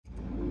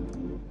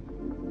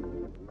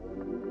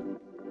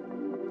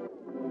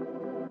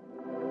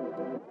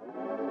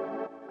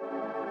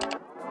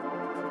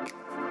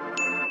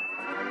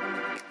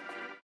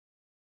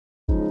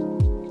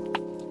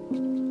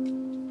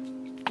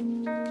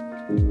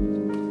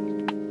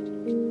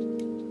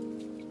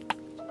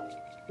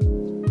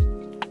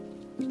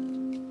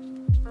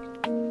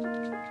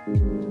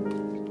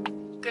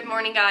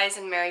morning guys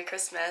and Merry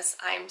Christmas.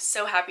 I'm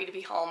so happy to be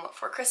home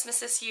for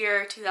Christmas this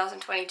year,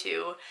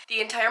 2022.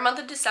 The entire month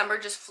of December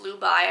just flew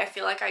by. I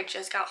feel like I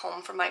just got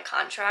home from my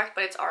contract,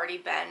 but it's already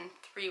been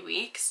 3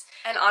 weeks.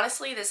 And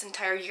honestly, this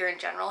entire year in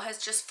general has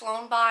just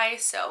flown by,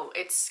 so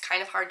it's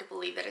kind of hard to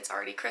believe that it's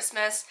already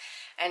Christmas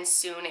and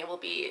soon it will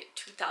be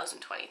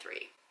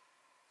 2023.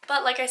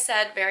 But like I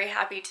said, very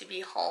happy to be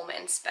home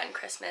and spend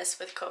Christmas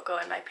with Coco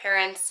and my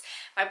parents.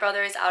 My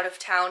brother is out of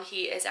town.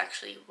 He is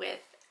actually with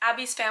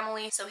Abby's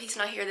family, so he's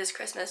not here this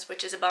Christmas,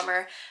 which is a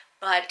bummer,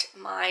 but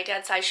my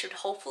dad's side should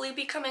hopefully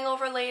be coming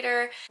over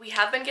later. We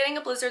have been getting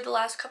a blizzard the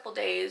last couple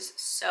days,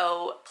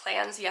 so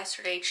plans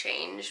yesterday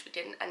changed. We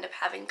didn't end up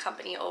having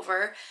company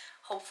over.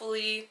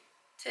 Hopefully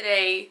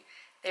today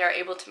they are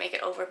able to make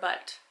it over,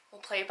 but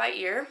we'll play it by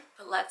ear.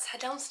 But let's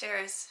head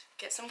downstairs,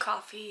 get some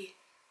coffee,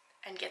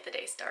 and get the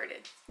day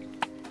started.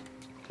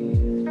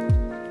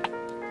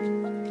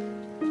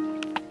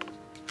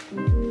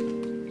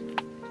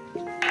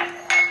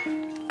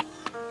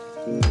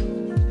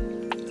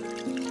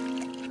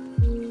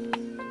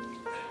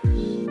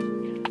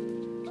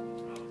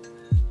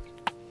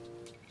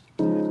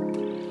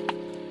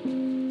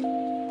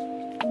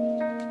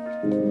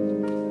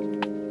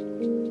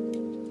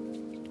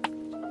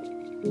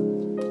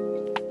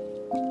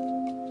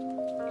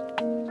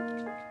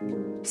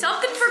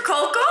 Something for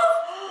Coco?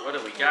 What do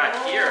we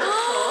got here?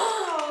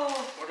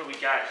 What do we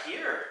got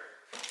here?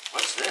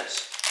 What's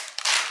this?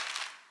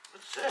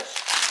 What's this?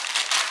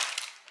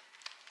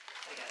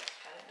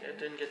 Dad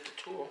didn't get the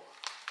tool.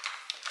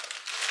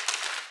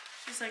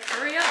 She's like,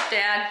 hurry up,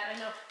 Dad. I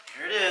know.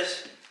 Here it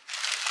is.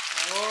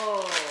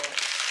 Oh,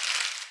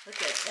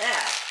 look at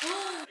that.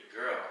 Good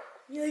girl.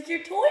 You like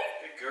your toy?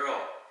 Good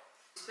girl.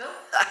 Spill?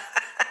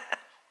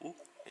 Ooh.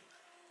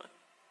 What?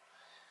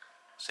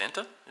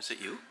 Santa? Is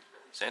it you?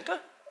 Santa?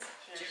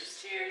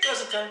 Cheers. Cheers.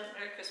 Present time.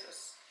 Merry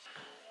Christmas.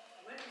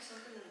 There might be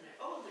something in there.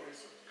 Oh, there is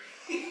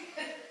something.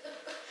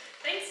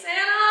 Thanks,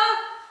 Santa.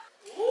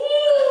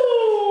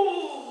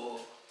 Ooh.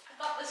 I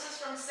thought this was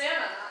from Santa,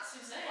 not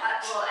Suzanne.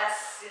 Well,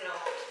 that's, you know.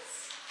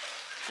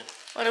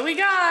 What do we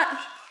got?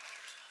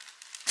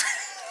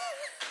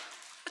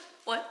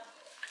 What?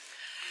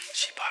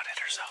 She bought it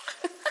herself.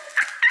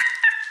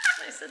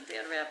 I said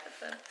Dan wrap it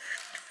then.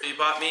 You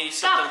bought me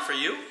something for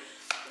you?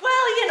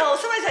 Well, you know,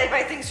 sometimes I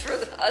buy things for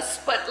us,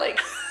 but like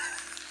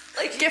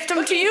Gift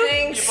them to you?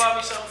 Things. You bought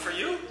me something for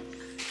you?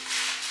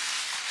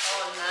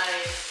 Oh,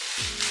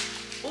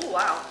 nice. Oh,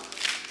 wow.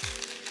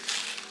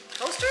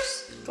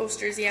 Coasters?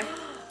 Coasters, yeah.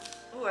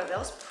 Ooh, are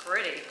those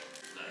pretty?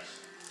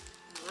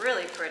 Nice.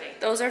 Really pretty.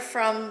 Those are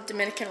from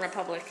Dominican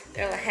Republic.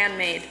 They're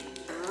handmade.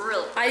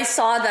 Really. I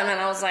saw them and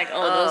I was like,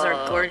 oh, those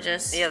are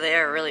gorgeous. Yeah, they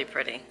are really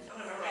pretty. It's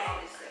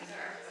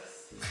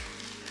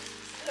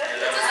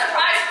a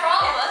surprise for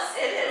all of us.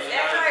 It is.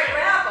 After I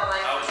wrap them, I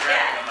was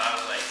wrapping them, I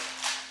was like,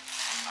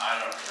 I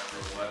don't remember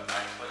what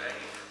I put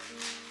anywhere.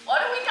 What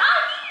do we got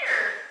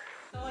here?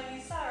 The one you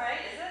saw,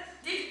 right? Is it?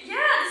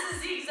 Yeah, this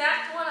is the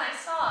exact one I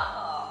saw.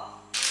 Oh.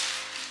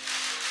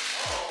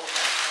 Oh,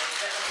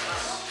 that's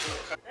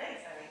nice.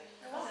 Thanks, honey.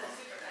 That wasn't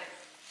super nice.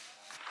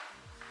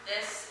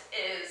 This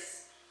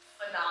is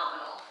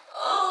phenomenal.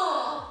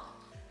 Oh!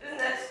 Isn't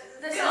that?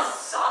 This Feel how is-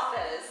 soft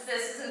that is.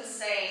 This is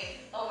insane.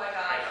 Oh my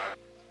god.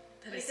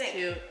 That do is you think?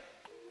 cute.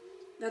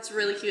 That's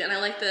really cute, and I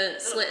like the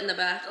slit in the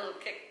back. A little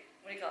kick.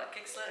 What do you call it?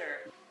 Kick slit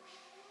or?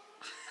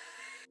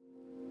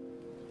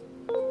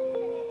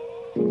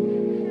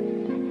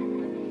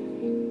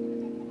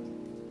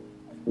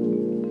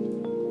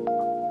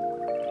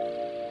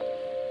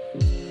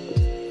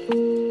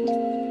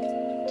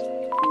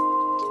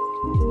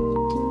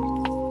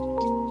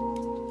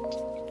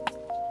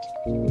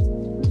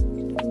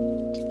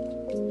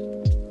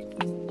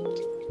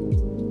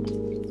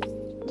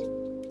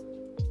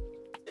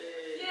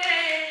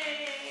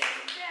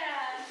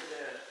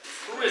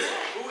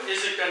 Who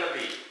is it gonna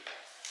be?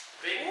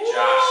 Big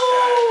Josh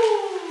guy.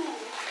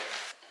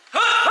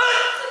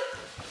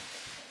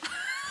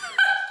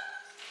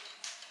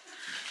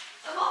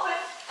 I'm open.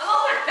 I'm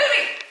open. Hit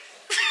me.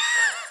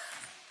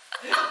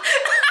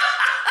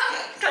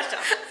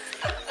 Touchdown.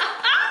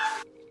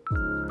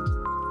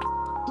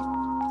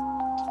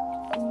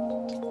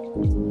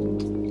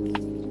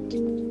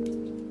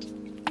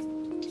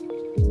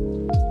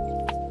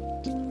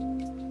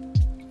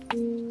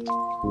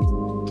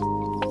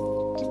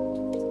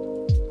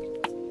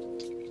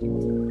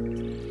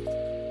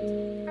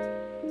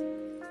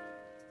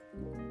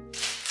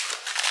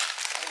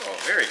 Oh,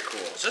 very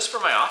cool. Is this for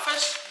my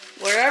office?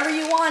 Wherever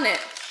you want it.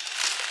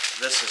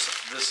 This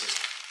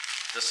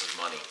is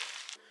money.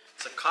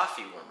 It's a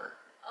coffee warmer,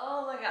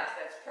 Oh my gosh,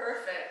 that's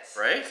perfect.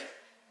 right?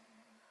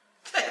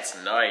 That's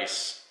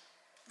nice.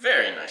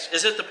 Very nice.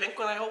 Is it the pink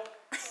one, I hope?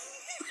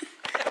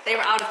 They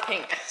were out of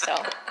pink, so.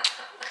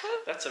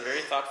 That's a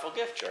very thoughtful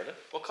gift, Jordan.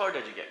 What color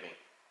did you get me?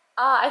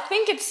 I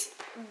think it's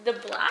the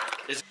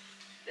black. Is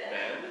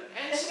Ben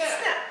And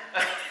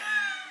snap.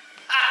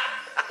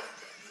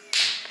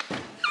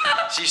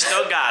 She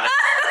still got it.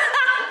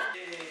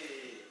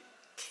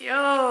 Cute.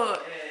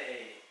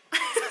 Hey.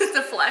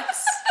 The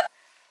flex.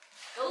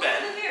 Go look Ben.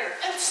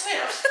 And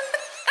snaps. I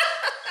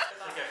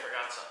think I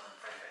forgot something.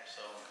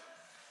 So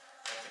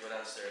I have to go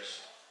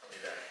downstairs. I'll be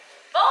back.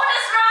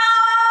 Bonus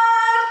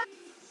round!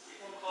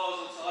 Won't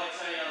close until I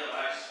tell you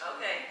otherwise.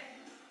 Okay.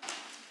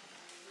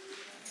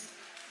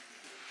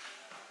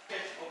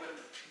 Okay, open.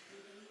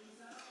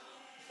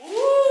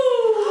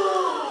 Ooh!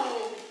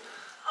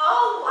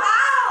 Oh,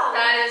 wow!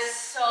 That is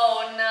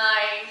so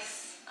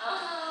nice.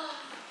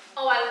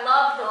 Oh, I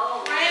love the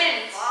Oh,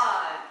 print.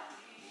 God.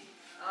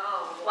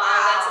 Oh, wow.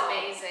 Wow, that's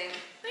amazing.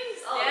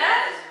 Thanks, Oh, Dad.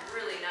 that is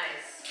really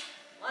nice.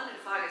 London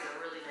Fog is a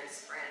really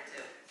nice brand,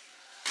 too.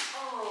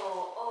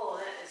 Oh,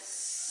 that is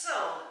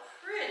so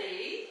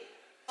pretty.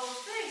 Oh,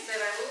 thanks, Dad.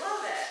 I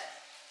love it.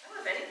 I don't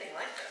have anything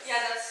like this.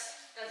 Yeah,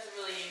 that's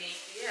really unique.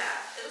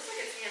 Yeah, it looks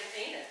like it's hand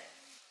painted.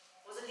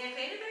 Was it hand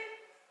painted, babe?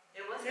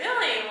 It was.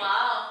 Really?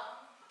 Wow.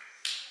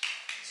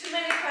 Too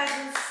many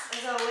presents,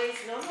 as always.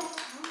 No.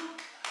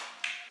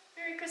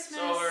 Merry Christmas.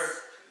 It's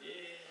over.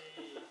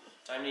 Yay.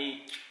 Time to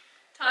eat.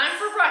 Time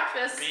for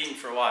breakfast. Been eating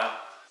for a while.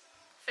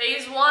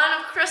 Phase 1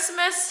 of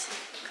Christmas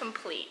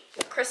complete.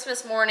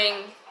 Christmas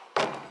morning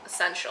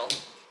essential.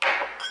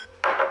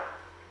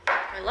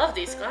 I love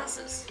these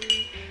glasses.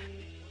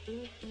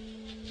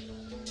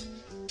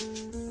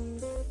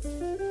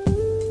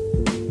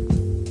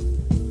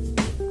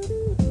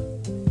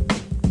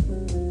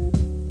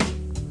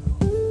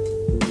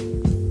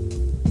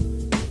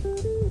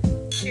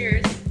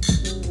 Cheers.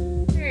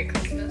 Merry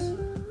Christmas.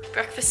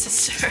 Breakfast is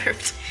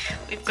served.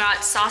 We've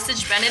got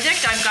sausage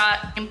Benedict. I've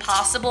got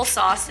Impossible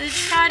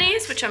sausage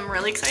patties, which I'm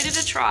really excited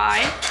to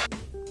try.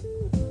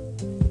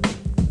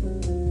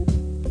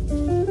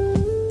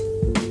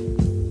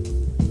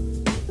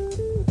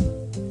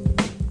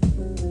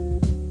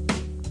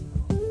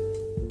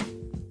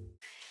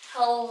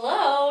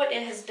 Hello,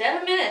 it has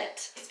been a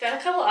minute. It's been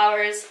a couple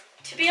hours.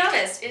 To be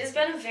honest, it has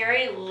been a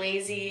very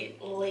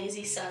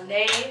lazy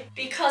Sunday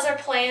because our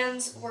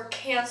plans were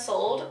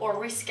canceled or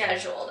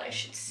rescheduled, I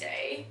should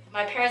say.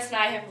 My parents and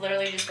I have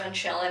literally just been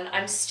chilling.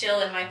 I'm still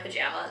in my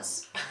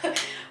pajamas.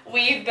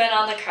 We've been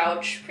on the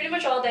couch pretty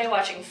much all day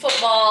watching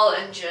football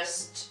and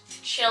just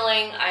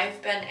chilling.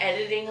 I've been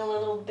editing a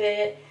little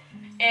bit,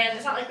 and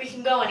it's not like we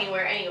can go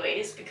anywhere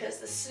anyways because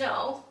the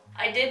snow.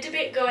 I did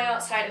debate going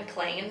outside and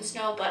playing in the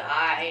snow, but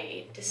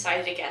I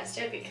decided against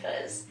it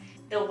because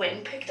the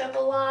wind picked up a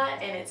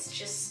lot and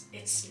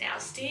it's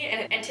nasty.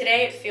 And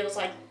today it feels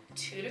like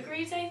 2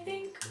 degrees, I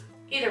think.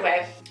 Either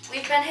way,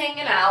 we've been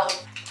hanging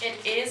out.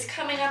 It is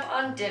coming up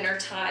on dinner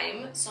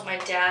time, so my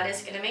dad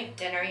is gonna make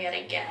dinner yet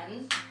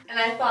again. And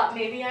I thought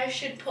maybe I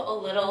should put a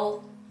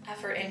little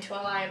effort into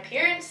my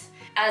appearance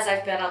as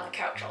I've been on the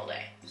couch all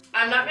day.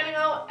 I'm not gonna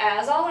go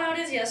as all out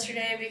as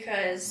yesterday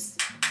because,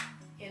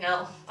 you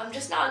know, I'm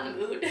just not in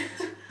the mood.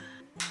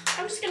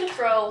 I'm just gonna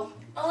throw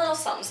a little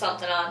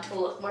something on to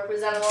look more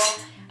presentable,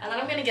 and then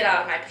I'm gonna get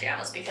out of my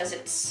pajamas because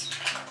it's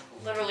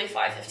literally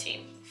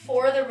 5:15.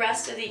 For the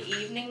rest of the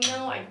evening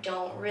though, I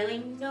don't really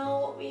know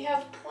what we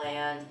have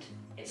planned.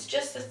 It's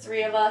just the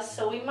 3 of us,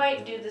 so we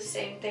might do the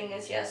same thing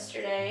as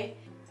yesterday.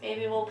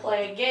 Maybe we'll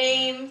play a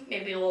game,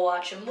 maybe we'll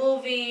watch a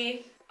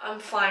movie. I'm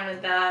fine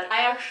with that.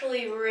 I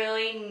actually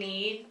really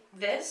need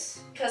this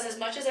because as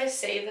much as I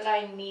say that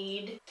I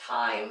need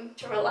time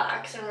to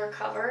relax and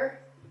recover,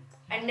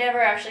 I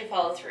never actually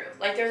follow through.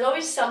 Like, there's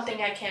always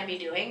something I can be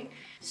doing.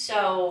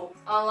 So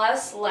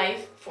unless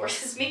life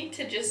forces me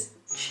to just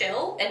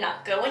chill and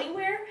not go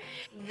anywhere,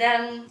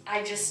 then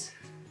I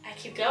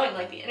keep going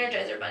like the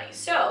Energizer Bunny.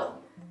 So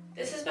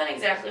this has been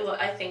exactly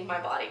what I think my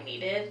body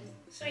needed.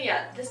 So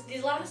yeah,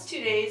 these last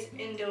 2 days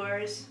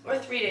indoors, or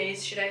 3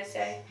 days should I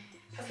say,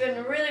 have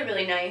been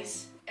really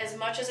nice. As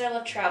much as I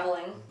love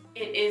traveling,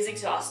 it is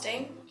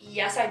exhausting.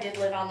 Yes, I did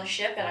live on the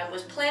ship and I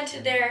was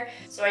planted there,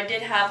 so I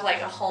did have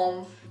like a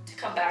home to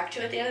come back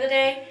to at the end of the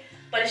day,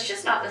 but it's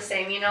just not the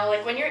same, you know?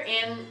 Like when you're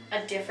in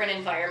a different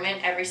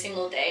environment every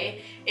single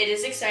day, it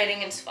is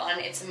exciting, it's fun,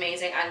 it's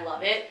amazing, I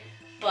love it,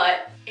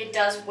 but it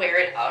does wear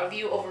it out of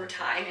you over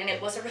time, and it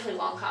was a really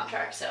long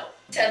contract, so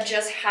to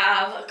just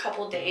have a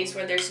couple days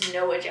where there's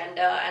no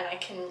agenda and I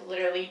can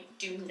literally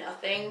do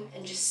nothing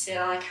and just sit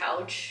on a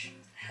couch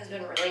has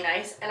been really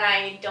nice. And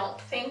I don't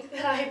think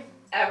that I've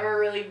ever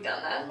really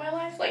done that in my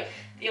life. Like,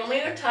 the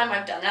only other time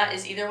I've done that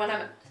is either when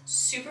I'm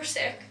super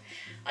sick,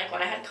 like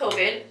when I had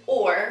COVID,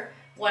 or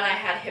when I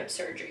had hip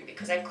surgery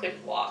because I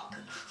couldn't walk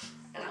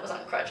and I was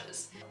on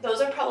crutches.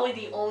 Those are probably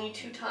the only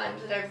 2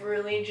 times that I've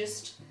really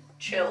just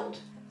chilled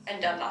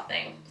and done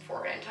nothing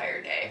for an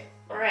entire day.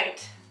 All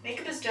right,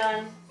 makeup is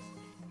done.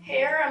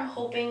 Hair, I'm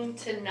hoping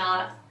to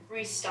not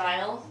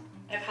restyle.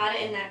 I've had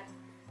it in that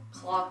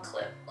claw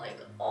clip like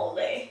all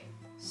day.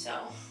 So,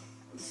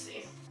 let's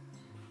see.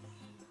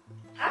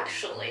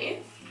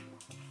 Actually,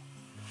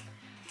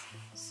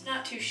 it's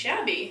not too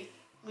shabby.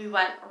 We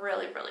went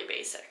really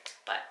basic,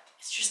 but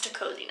it's just a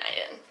cozy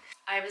night in.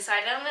 I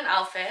decided on an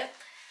outfit.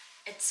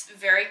 It's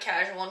very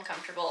casual and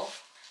comfortable.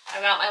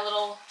 I got my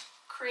little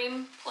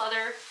cream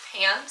pleather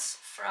pants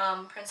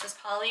from Princess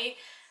Polly,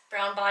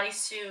 brown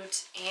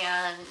bodysuit,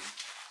 and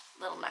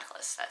little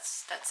necklace.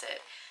 That's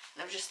it.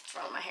 And I've just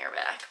thrown my hair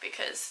back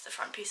because the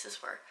front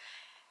pieces were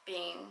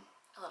being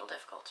a little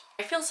difficult.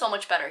 I feel so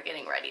much better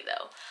getting ready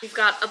though. We've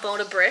got a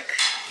Bauth brick.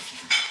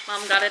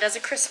 Mom got it as a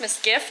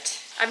Christmas gift.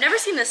 I've never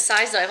seen this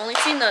size though. I've only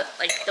seen the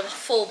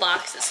full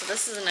boxes, so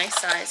this is a nice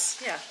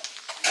size. Yeah.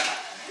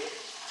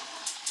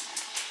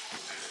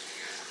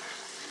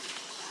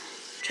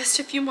 Just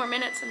a few more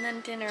minutes and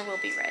then dinner will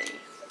be ready.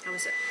 How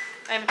is it?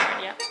 I haven't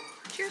tried yet.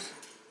 Cheers.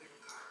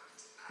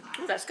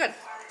 Ooh, that's good.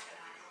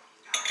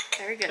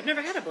 Very good. I've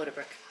never had a Bauth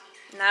brick.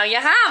 Now you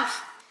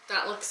have.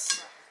 That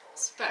looks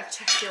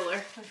spectacular.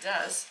 It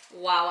does.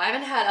 Wow, I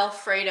haven't had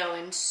Alfredo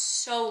in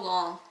so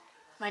long.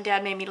 My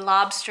dad made me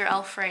lobster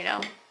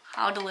Alfredo.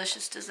 How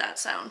delicious does that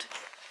sound?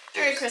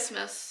 Merry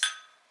Christmas.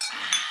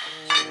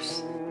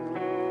 Cheers.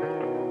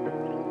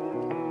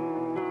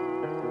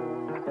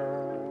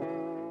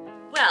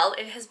 Well,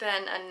 it has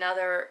been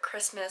another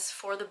Christmas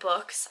for the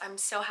books. I'm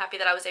so happy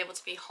that I was able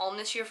to be home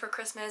this year for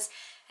Christmas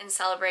and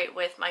celebrate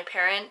with my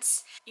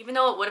parents. Even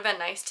though it would have been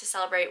nice to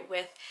celebrate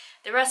with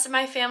the rest of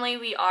my family,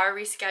 we are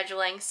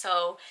rescheduling,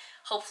 so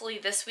hopefully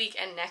this week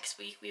and next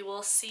week we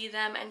will see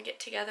them and get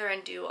together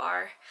and do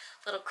our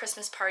little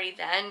Christmas party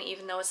then,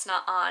 even though it's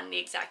not on the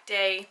exact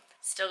day.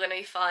 Still gonna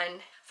be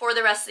fun. For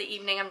the rest of the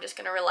evening, I'm just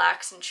gonna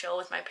relax and chill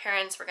with my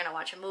parents. We're gonna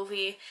watch a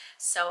movie.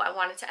 So I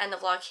wanted to end the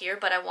vlog here,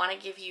 but I wanna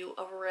give you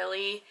a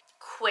really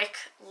quick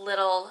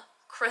little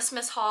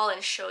Christmas haul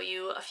and show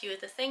you a few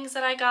of the things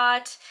that I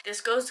got.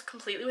 This goes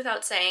completely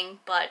without saying,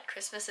 but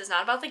Christmas is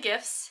not about the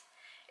gifts.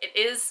 It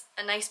is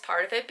a nice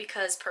part of it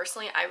because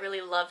personally I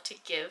really love to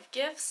give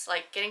gifts.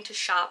 Like getting to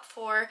shop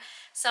for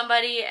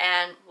somebody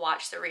and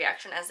watch the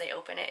reaction as they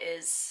open it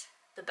is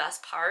the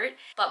best part.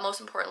 But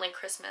most importantly,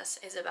 Christmas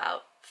is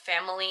about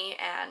family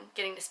and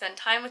getting to spend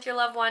time with your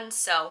loved ones,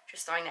 so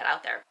just throwing that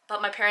out there.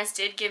 But my parents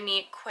did give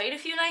me quite a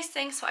few nice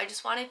things, so I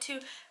just wanted to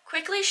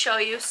quickly show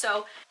you.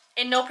 So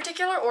in no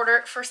particular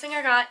order, first thing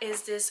I got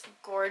is this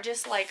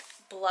gorgeous like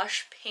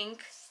blush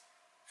pink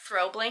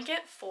throw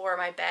blanket for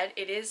my bed.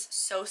 It is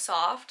so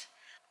soft,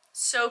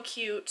 so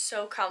cute,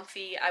 so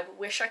comfy. I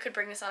wish I could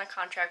bring this on a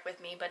contract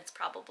with me, but it's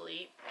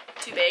probably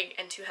too big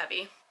and too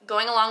heavy.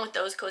 Going along with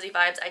those cozy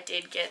vibes, I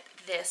did get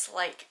this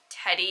like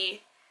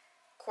teddy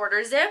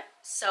quarter zip.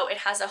 So it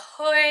has a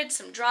hood,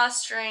 some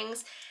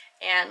drawstrings,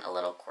 and a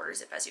little quarter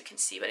zip as you can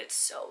see, but it's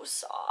so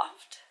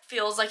soft.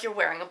 Feels like you're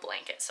wearing a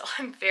blanket, so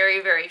I'm very,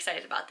 very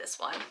excited about this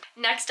one.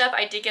 Next up,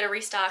 I did get a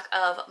restock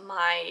of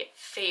my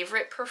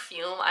favorite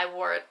perfume. I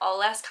wore it all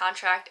last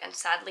contract and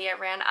sadly I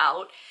ran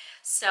out.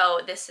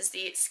 So this is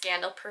the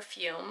Scandal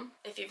perfume.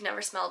 If you've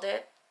never smelled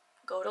it,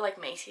 go to like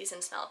Macy's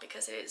and smell it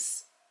because it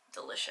is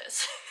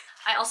delicious.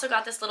 I also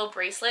got this little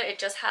bracelet. It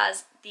just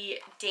has the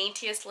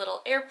daintiest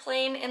little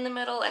airplane in the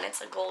middle and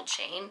it's a gold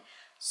chain.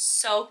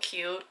 So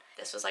cute.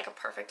 This was like a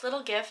perfect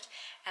little gift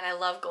and I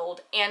love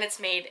gold and it's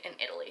made in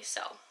Italy,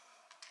 so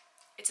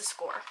it's a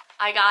score.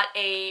 I got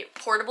a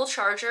portable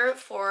charger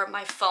for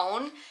my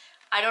phone.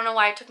 I don't know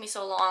why it took me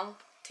so long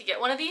to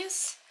get one of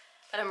these,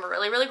 but I'm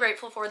really, really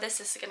grateful for this.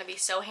 This is gonna be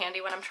so handy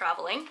when I'm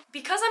traveling.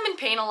 Because I'm in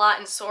pain a lot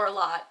and sore a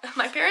lot,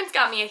 my parents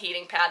got me a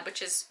heating pad,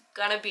 which is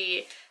gonna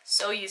be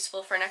so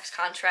useful for next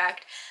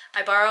contract.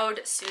 I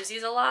borrowed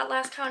Susie's a lot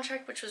last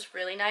contract, which was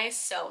really nice,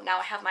 so now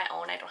I have my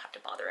own. I don't have to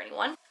bother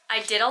anyone.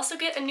 I did also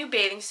get a new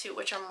bathing suit,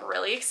 which I'm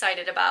really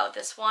excited about.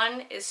 This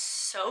one is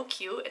so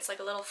cute. It's like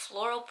a little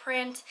floral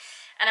print,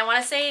 and I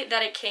want to say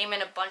that it came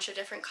in a bunch of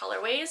different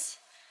colorways,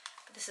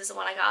 but this is the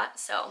one I got,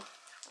 so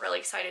really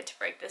excited to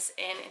break this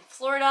in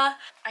Florida.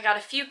 I got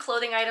a few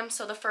clothing items.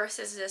 So the first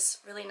is this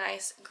really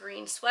nice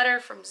green sweater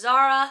from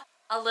Zara,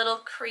 a little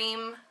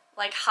cream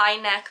like high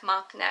neck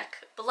mock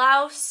neck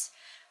blouse,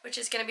 which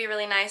is going to be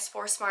really nice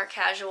for smart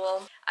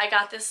casual. I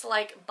got this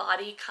like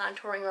body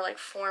contouring or like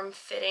form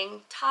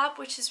fitting top,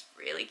 which is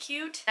really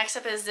cute. Next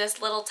up is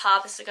this little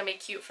top. This is going to be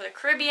cute for the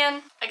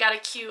Caribbean. I got a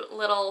cute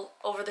little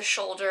over the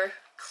shoulder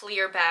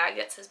clear bag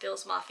that says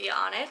Bill's Mafia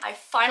on it. I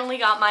finally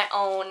got my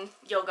own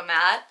yoga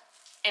mat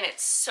and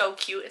it's so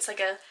cute. It's like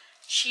a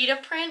cheetah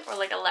print or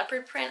like a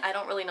leopard print. I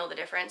don't really know the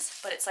difference,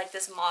 but it's like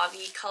this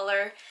mauve-y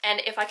color.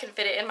 And if I can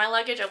fit it in my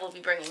luggage, I will be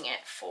bringing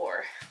it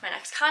for my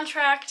next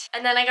contract.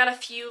 And then I got a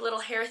few little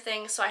hair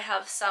things. So I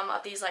have some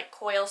of these like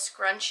coil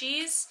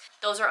scrunchies.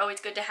 Those are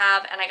always good to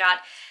have. And I got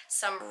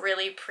some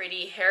really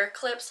pretty hair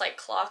clips, like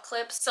claw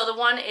clips. So the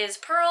one is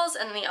pearls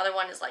and the other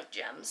one is like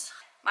gems.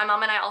 My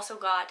mom and I also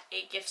got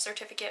a gift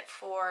certificate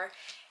for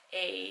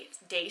a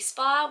day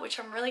spa, which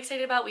I'm really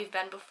excited about. We've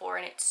been before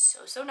and it's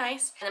so, so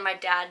nice. And then my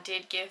dad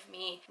did give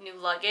me new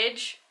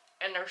luggage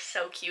and they're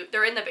so cute.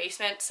 They're in the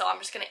basement, so I'm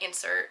just gonna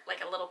insert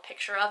like a little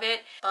picture of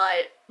it.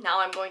 But now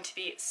I'm going to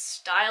be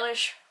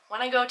stylish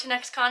when I go to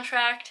next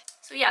contract.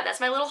 So yeah, that's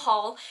my little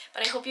haul.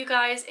 But I hope you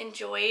guys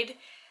enjoyed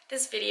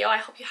this video. I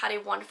hope you had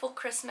a wonderful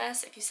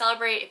Christmas. If you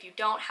celebrate, if you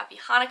don't, happy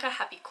Hanukkah,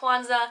 happy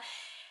Kwanzaa,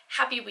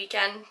 happy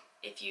weekend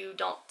if you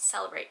don't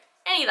celebrate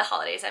any of the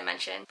holidays I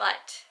mentioned.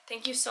 But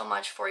thank you so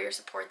much for your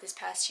support this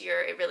past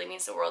year. It really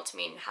means the world to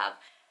me and you have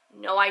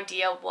no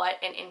idea what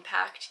an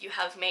impact you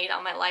have made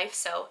on my life.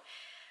 So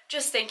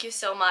just thank you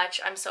so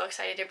much. I'm so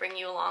excited to bring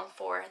you along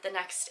for the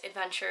next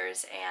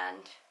adventures and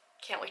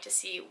can't wait to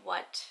see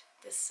what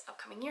this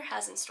upcoming year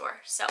has in store.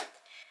 So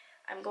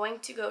I'm going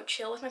to go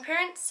chill with my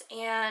parents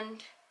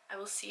and I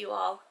will see you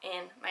all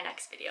in my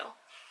next video.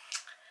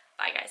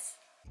 Bye guys.